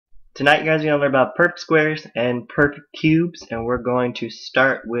Tonight you guys are going to learn about perfect squares and perfect cubes, and we're going to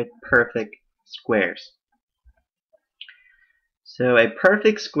start with perfect squares. So a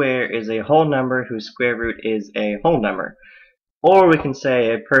perfect square is a whole number whose square root is a whole number. Or we can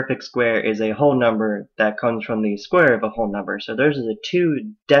say a perfect square is a whole number that comes from the square of a whole number. So those are the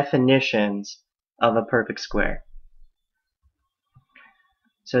two definitions of a perfect square.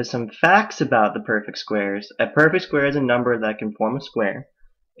 So some facts about the perfect squares. A perfect square is a number that can form a square.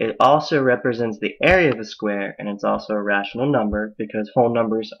 It also represents the area of a square, and it's also a rational number because whole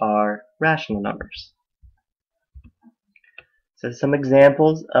numbers are rational numbers. So some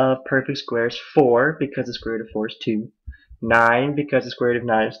examples of perfect squares: 4 because the square root of 4 is 2, 9 because the square root of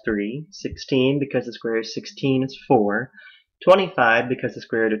 9 is 3, 16 because the square root of 16 is 4, 25 because the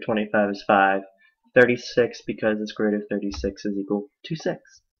square root of 25 is 5, 36 because the square root of 36 is equal to 6.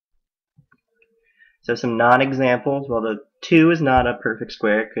 So some non-examples: well, the 2 is not a perfect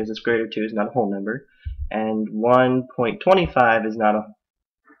square because the square root of 2 is not a whole number, and 1.25 is not a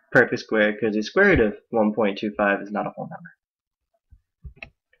perfect square because the square root of 1.25 is not a whole number.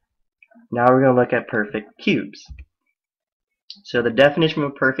 Now we're going to look at perfect cubes. So the definition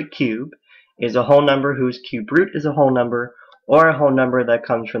of a perfect cube is a whole number whose cube root is a whole number, or a whole number that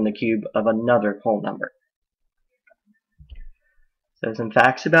comes from the cube of another whole number. So some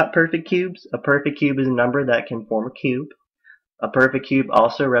facts about perfect cubes. A perfect cube is a number that can form a cube. A perfect cube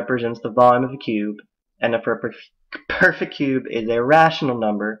also represents the volume of a cube. And a perfect cube is a rational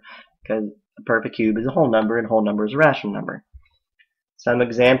number because a perfect cube is a whole number and a whole number is a rational number. Some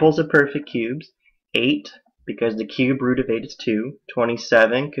examples of perfect cubes: 8 because the cube root of 8 is 2,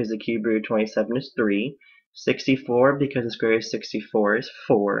 27 because the cube root of 27 is 3, 64 because the square root of 64 is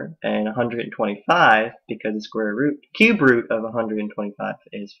 4, and 125 because the cube root of 125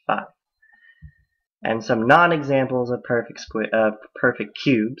 is 5. And some non-examples of perfect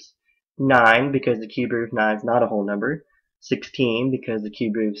cubes: 9 because the cube root of 9 is not a whole number, 16 because the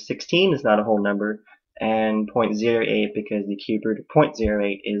cube root of 16 is not a whole number, and 0.08 because the cube root of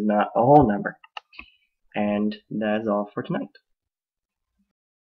 0.08 is not a whole number. And that is all for tonight.